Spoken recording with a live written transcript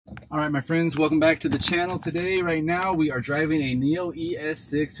All right, my friends, welcome back to the channel. Today, right now, we are driving a NIO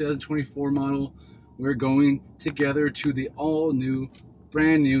ES6 2024 model. We're going together to the all-new,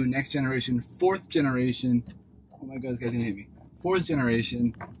 brand new, next generation, fourth generation, oh my God, this guy's gonna hit me, fourth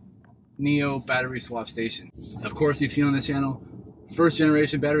generation NIO battery swap station. Of course, you've seen on this channel, first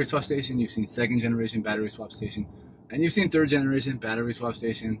generation battery swap station, you've seen second generation battery swap station, and you've seen third generation battery swap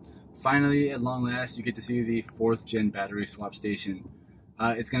station. Finally, at long last, you get to see the fourth gen battery swap station.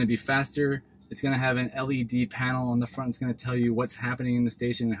 It's going to be faster. It's going to have an LED panel on the front. It's going to tell you what's happening in the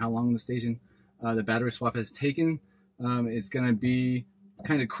station and how long in the station the battery swap has taken. It's going to be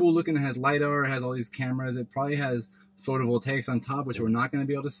kind of cool looking. It has LiDAR. It has all these cameras. It probably has photovoltaics on top, which we're not going to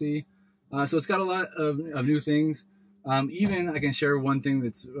be able to see. So it's got a lot of new things. Even I can share one thing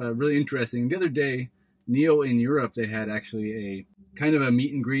that's really interesting. The other day, NIO in Europe, they had actually a kind of a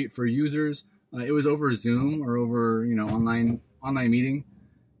meet and greet for users. It was over Zoom or over, online meeting.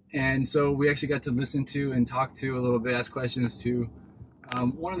 And so we actually got to listen to and talk to a little bit, ask questions to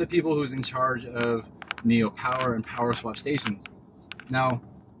one of the people who's in charge of NIO Power and Power Swap Stations. Now,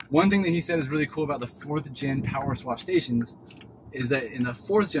 one thing that he said is really cool about the fourth gen Power Swap Stations is that in the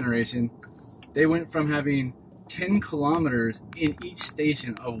fourth generation, they went from having 10 kilometers in each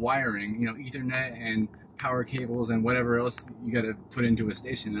station of wiring, Ethernet and power cables and whatever else you got to put into a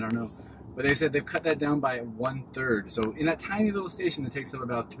station, I don't know. But they said they've cut that down by 1/3. So in that tiny little station that takes up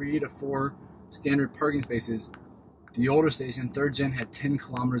about 3 to 4 standard parking spaces, the older station, third gen, had 10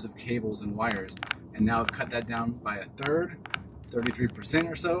 kilometers of cables and wires. And now I've cut that down by a third,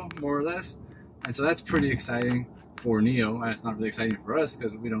 33% or so, more or less. And so that's pretty exciting for NIO. And it's not really exciting for us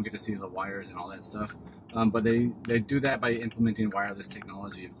because we don't get to see the wires and all that stuff. But they do that by implementing wireless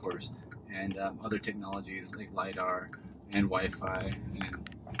technology, of course, and other technologies like LiDAR and Wi-Fi, and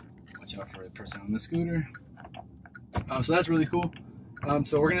watch out for the person on the scooter. So that's really cool.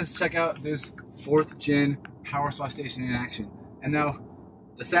 So we're gonna check out this fourth gen power swap station in action. And now,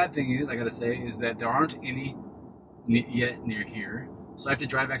 the sad thing is, I gotta say, is that there aren't any yet near here. So I have to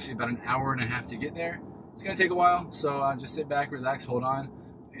drive actually about an hour and a half to get there. It's gonna take a while, so just sit back, relax, hold on.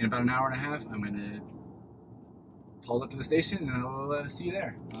 In about an hour and a half, I'm gonna pull up to the station and I'll see you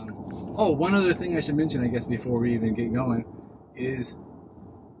there. Oh, one other thing I should mention, I guess, before we even get going is,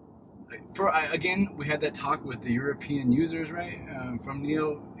 again, we had that talk with the European users, right? From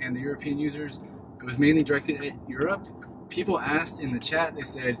NIO and the European users. It was mainly directed at Europe. People asked in the chat, they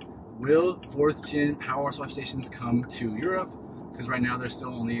said, will fourth gen power swap stations come to Europe? Because right now there's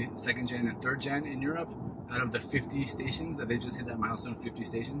still only second gen and third gen in Europe out of the 50 stations that they just hit that milestone, 50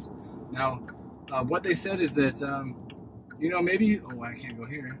 stations. Now, what they said is that, maybe, oh, I can't go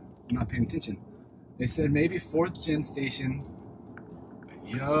here. I'm not paying attention. They said maybe fourth gen station,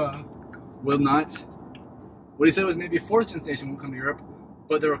 will not. What he said was maybe a fourth gen station won't come to Europe,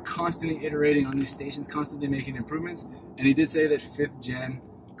 but they were constantly iterating on these stations, constantly making improvements. And he did say that fifth gen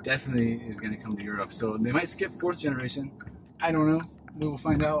definitely is going to come to Europe. So they might skip fourth generation. I don't know. We will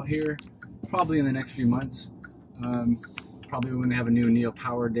find out here probably in the next few months. Probably when they have a new NIO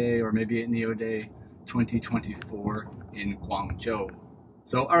Power Day, or maybe at NIO Day 2024 in Guangzhou.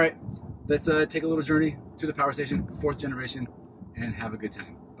 So, all right, let's take a little journey to the power station, fourth generation, and have a good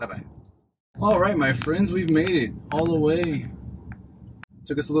time. Bye-bye. All right, my friends, we've made it all the way.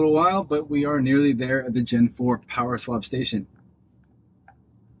 Took us a little while, but we are nearly there at the Gen 4 power swap station.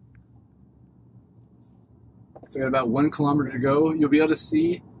 So got about 1 kilometer to go. You'll be able to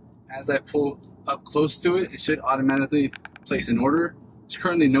see as I pull up close to it, it should automatically place an order. There's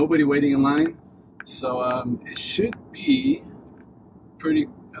currently nobody waiting in line, so it should be pretty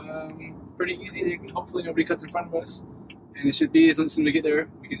easy to, hopefully nobody cuts in front of us. And it should be, as soon as we get there,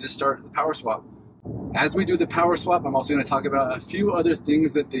 we can just start the power swap. As we do the power swap, I'm also going to talk about a few other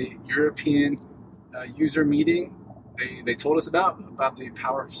things that the European user meeting, they told us about the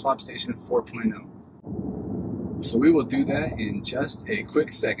power swap station 4.0. So we will do that in just a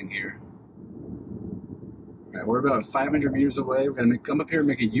quick second here. All right, we're about 500 meters away. We're going to come up here and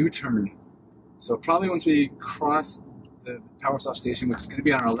make a U-turn. So probably once we cross the power swap station, which is going to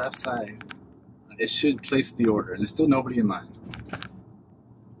be on our left side, it should place the order. There's still nobody in line.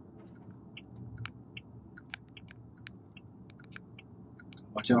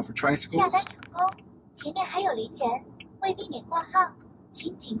 Watch out for tricycles. 下单成功，前面还有邻人，为避免挂号，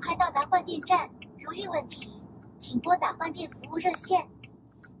请尽快到达换电站。如遇问题，请拨打换电服务热线。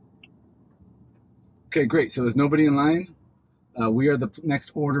 Okay, great. So there's nobody in line. We are the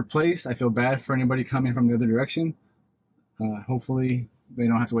next order place. I feel bad for anybody coming from the other direction. Hopefully they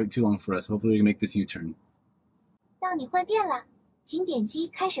don't have to wait too long for us. Hopefully we can make this U-turn. 到你换电了，请点击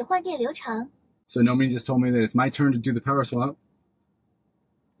开始换电流程。 So nobody just told me that it's my turn to do the power swap.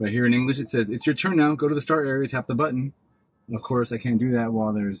 Right here in English it says, "It's your turn now, go to the start area, tap the button." Of course I can't do that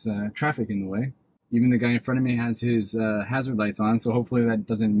while there's traffic in the way. Even the guy in front of me has his hazard lights on, so hopefully that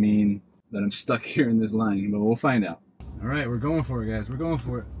doesn't mean that I'm stuck here in this line, but we'll find out. All right, we're going for it, guys. We're going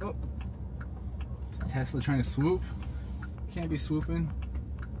for it. Oh, is Tesla trying to swoop? Can't be swooping.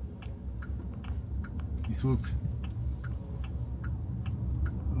 He swooped.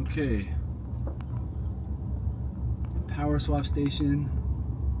 Okay. Power swap station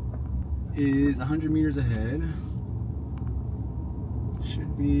is 100 meters ahead.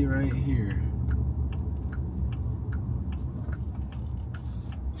 Should be right here.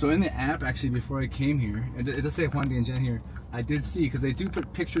 So in the app, actually, before I came here, it does say Huandi Jen here. I did see, because they do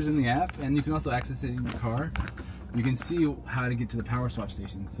put pictures in the app, and you can also access it in your car. You can see how to get to the power swap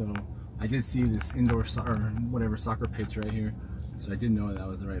station. So I did see this indoor soccer pitch right here. So I did know that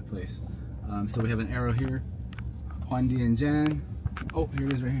was the right place. So we have an arrow here. Huandi Jen. Oh, here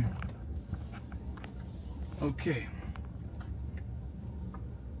it is right here. Okay.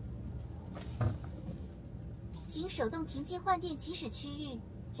 请手动停进换电起始区域，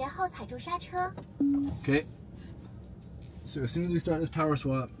然后踩住刹车。 Okay. So as soon as we start this power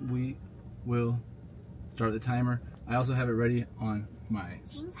swap, we will start the timer. I also have it ready on my.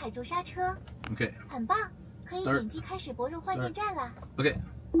 请踩住刹车。 Okay. 很棒，可以点击开始拨入换电站啦。 Okay.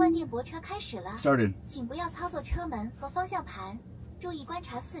 换电泊车开始了。 Started. 请不要操作车门和方向盘，注意观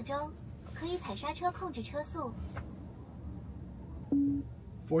察四周，可以踩刹车控制车速。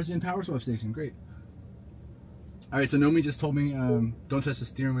 Forced in power swap station. Great. All right, so Nomi just told me don't touch the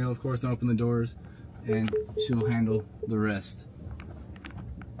steering wheel, of course, don't open the doors, and she'll handle the rest.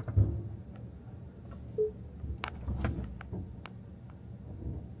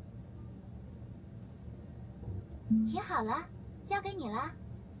 停好了，交给你啦。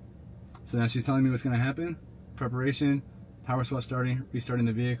 So now she's telling me what's going to happen. Preparation, power swap starting, restarting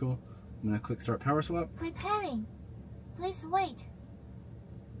the vehicle. I'm going to click start power swap. Preparing. Please wait.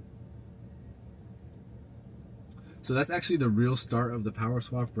 So that's actually the real start of the power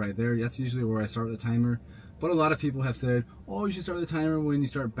swap right there. That's usually where I start the timer. But a lot of people have said, oh, you should start the timer when you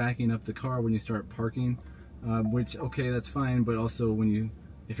start backing up the car, when you start parking, which, okay, that's fine. But also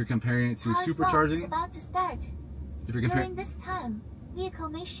if you're comparing it to Power supercharging. swap is about to start. If you're comparing. During this time, vehicle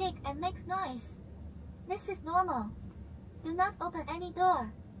may shake and make noise. This is normal. Do not open any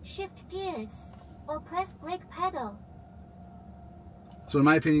door, shift gears, or press brake pedal. So in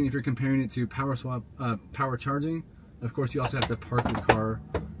my opinion, if you're comparing it to power swap, power charging, of course you also have to park your car,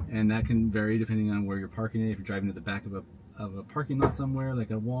 and that can vary depending on where you're parking it. If you're driving to the back of a parking lot somewhere,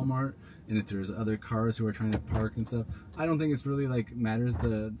 like a Walmart, and if there's other cars who are trying to park and stuff, I don't think it's really like matters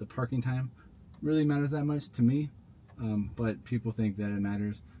the parking time really matters that much to me, but people think that it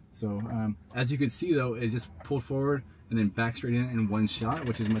matters. So as you can see though, it just pulled forward and then back straight in one shot,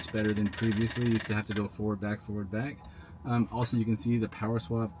 which is much better than previously. You used to have to go forward, back, forward, back. Also, you can see the power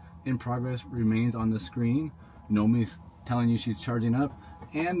swap in progress remains on the screen. Nomi's telling you she's charging up,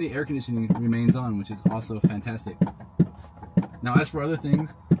 and the air conditioning remains on, which is also fantastic. Now, as for other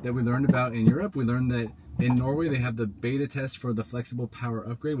things that we learned about in Europe, we learned that in Norway they have the beta test for the flexible power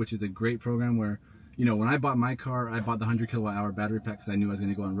upgrade, which is a great program where, you know, when I bought my car, I bought the 100 kilowatt hour battery pack because I knew I was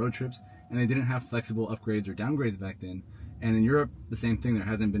going to go on road trips, and they didn't have flexible upgrades or downgrades back then. And in Europe, the same thing. There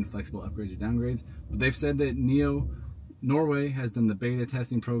hasn't been flexible upgrades or downgrades, but they've said that NIO Norway has done the beta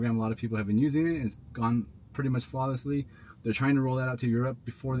testing program. A lot of people have been using it, and it's gone pretty much flawlessly. They're trying to roll that out to Europe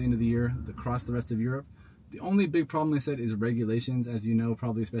before the end of the year, across the rest of Europe. The only big problem they said is regulations. As you know,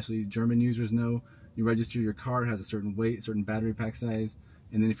 probably especially German users know, you register your car, it has a certain weight, certain battery pack size,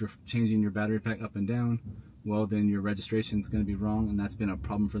 and then if you're changing your battery pack up and down, well, then your registration is going to be wrong, and that's been a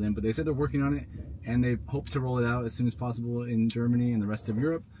problem for them. But they said they're working on it, and they hope to roll it out as soon as possible in Germany and the rest of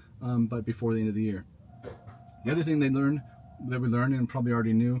Europe, but before the end of the year. The other thing we learned and probably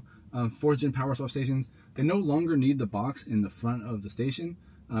already knew, 4th gen power swap stations, they no longer need the box in the front of the station.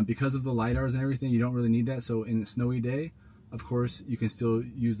 Because of the LiDARs and everything, you don't really need that. So in a snowy day, of course, you can still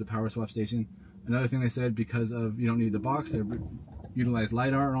use the power swap station. Another thing they said, because of you don't need the box, they utilize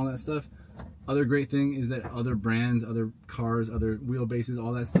LiDAR and all that stuff. Other great thing is that other brands, other cars, other wheelbases,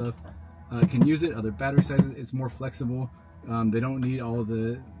 all that stuff can use it. Other battery sizes, it's more flexible. They don't need all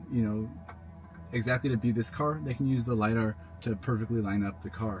the, you know, exactly to be this car. They can use the LiDAR to perfectly line up the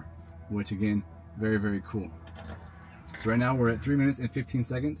car, which again, very, very cool. So right now we're at 3 minutes and 15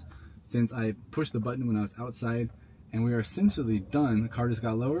 seconds since I pushed the button when I was outside, and we are essentially done. The car just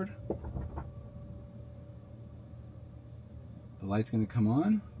got lowered. The light's gonna come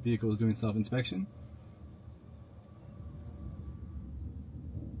on. Vehicle is doing self-inspection.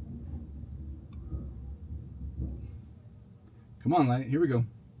 Come on, light, here we go.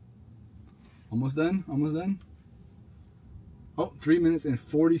 Almost done, almost done. Oh, 3 minutes and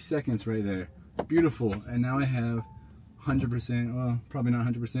 40 seconds right there. Beautiful. And now I have 100%, well, probably not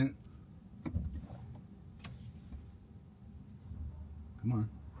 100%. Come on.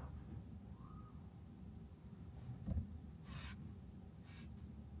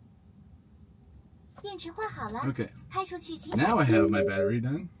 Okay. Now I have my battery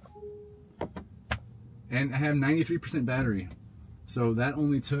done. And I have 93% battery. So that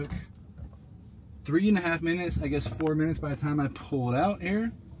only took 3.5 minutes, I guess 4 minutes by the time I pulled out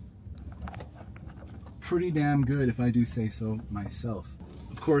here. Pretty damn good if I do say so myself.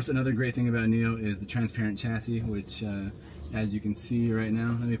 Of course, another great thing about NIO is the transparent chassis, which as you can see right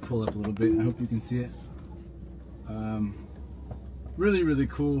now, let me pull up a little bit, I hope you can see it. Really, really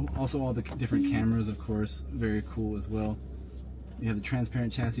cool. Also all the different cameras, of course, very cool as well. You have the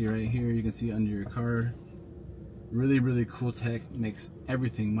transparent chassis right here, you can see under your car. Really, really cool tech, makes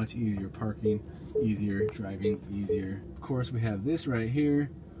everything much easier. Parking easier, driving easier. Of course, we have this right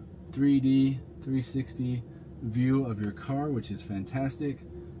here, 3D 360 view of your car, which is fantastic.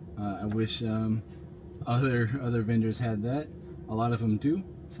 I wish other vendors had that. A lot of them do,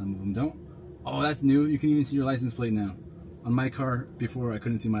 some of them don't. Oh, that's new. You can even see your license plate now. On my car, before I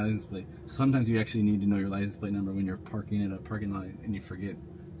couldn't see my license plate. Sometimes you actually need to know your license plate number when you're parking at a parking lot and you forget,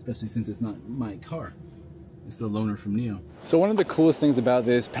 especially since it's not my car. It's the loaner from NIO. So one of the coolest things about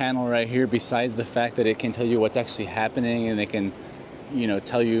this panel right here, besides the fact that it can tell you what's actually happening and it can, you know,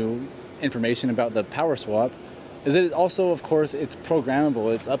 tell you information about the power swap, is that it also, of course, it's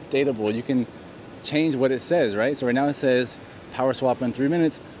programmable, it's updatable. You can change what it says, right? So right now it says power swap in 3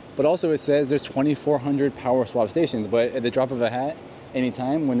 minutes, but also it says there's 2,400 power swap stations. But at the drop of a hat,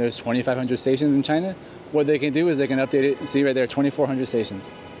 anytime when there's 2,500 stations in China, what they can do is they can update it. See right there, 2,400 stations.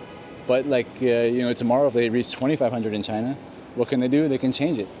 But like, you know, tomorrow if they reach 2,500 in China, what can they do? They can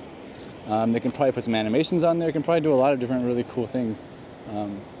change it. They can probably put some animations on there. They can probably do a lot of different really cool things.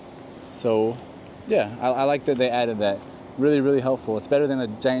 So yeah, I like that they added that. Really, really helpful. It's better than a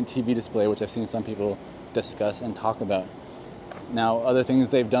giant TV display, which I've seen some people discuss and talk about. Now, other things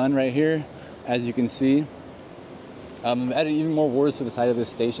they've done right here, as you can see, I've added even more words to the side of this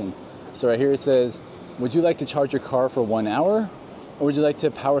station. So right here it says, would you like to charge your car for 1 hour? Or would you like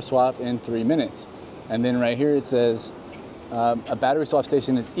to power swap in 3 minutes? And then right here it says, a battery swap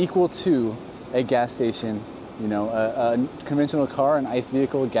station is equal to a gas station, you know, a conventional car, an ICE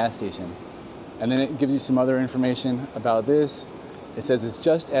vehicle, gas station. And then it gives you some other information about this. It says it's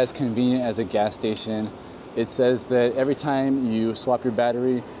just as convenient as a gas station. It says that every time you swap your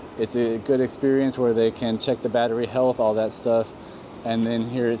battery, it's a good experience where they can check the battery health, all that stuff. And then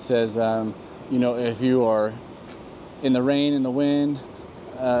here it says, you know, if you are in the rain, in the wind,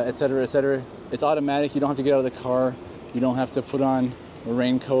 et cetera, it's automatic. You don't have to get out of the car. You don't have to put on a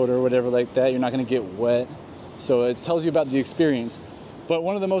raincoat or whatever like that. You're not gonna get wet. So it tells you about the experience. But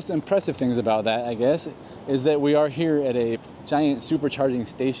one of the most impressive things about that, I guess, is that we are here at a giant supercharging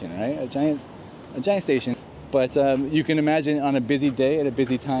station, right? A giant station. But you can imagine on a busy day, at a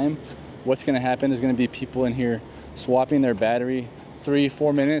busy time, what's gonna happen. There's gonna be people in here swapping their battery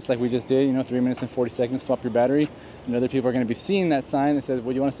 3-4 minutes like we just did, you know, 3 minutes and 40 seconds, swap your battery. And other people are gonna be seeing that sign that says,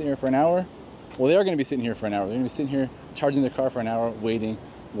 well, you wanna sit here for an hour? Well, they are gonna be sitting here for an hour. They're gonna be sitting here charging their car for an hour, waiting,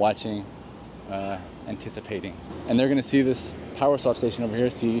 watching, anticipating. And they're gonna see this power swap station over here,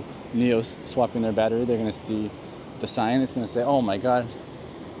 see NIO swapping their battery. They're gonna see the sign. It's gonna say, oh my God,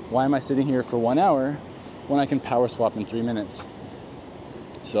 why am I sitting here for 1 hour when I can power swap in 3 minutes?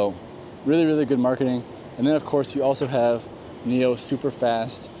 So really, really good marketing. And then of course you also have NIO super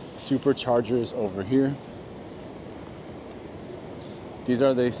fast superchargers over here. These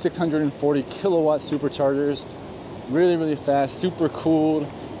are the 640 kilowatt superchargers. Really, really fast, super cooled,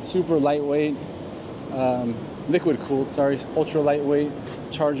 super lightweight, liquid cooled, sorry, ultra lightweight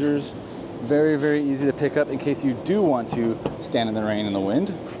chargers. Very, very easy to pick up in case you do want to stand in the rain and the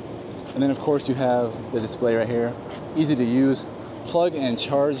wind. And then of course you have the display right here. Easy to use, plug and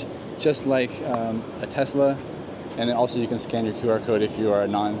charge just like a Tesla. And then also you can scan your QR code if you are a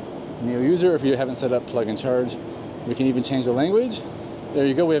non-NIO user, or if you haven't set up plug and charge. We can even change the language. There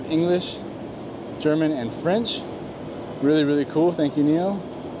you go, we have English, German, and French. Really, really cool, thank you, NIO.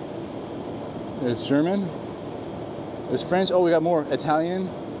 There's German, there's French, oh, we got more, Italian,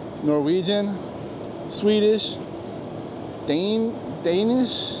 Norwegian, Swedish,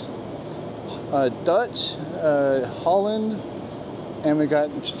 Danish, Dutch, Holland, and we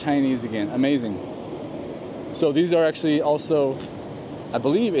got Chinese again, amazing. So these are actually also, I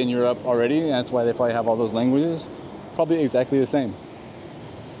believe, in Europe already, and that's why they probably have all those languages, probably exactly the same.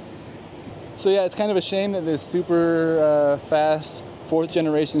 So yeah, it's kind of a shame that this super fast 4th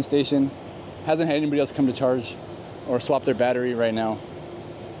generation station Hasn't had anybody else come to charge or swap their battery right now.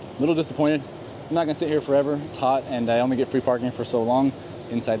 A little disappointed. I'm not gonna sit here forever. It's hot and I only get free parking for so long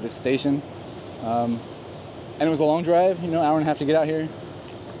inside this station. And it was a long drive, you know, hour and a half to get out here.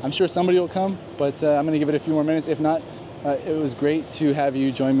 I'm sure somebody will come, but I'm gonna give it a few more minutes. If not, it was great to have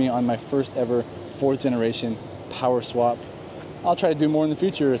you join me on my first ever 4th generation power swap. I'll try to do more in the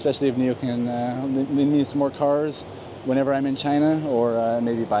future, especially if NIO can lend me some more cars whenever I'm in China, or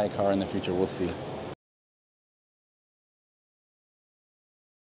maybe buy a car in the future. We'll see.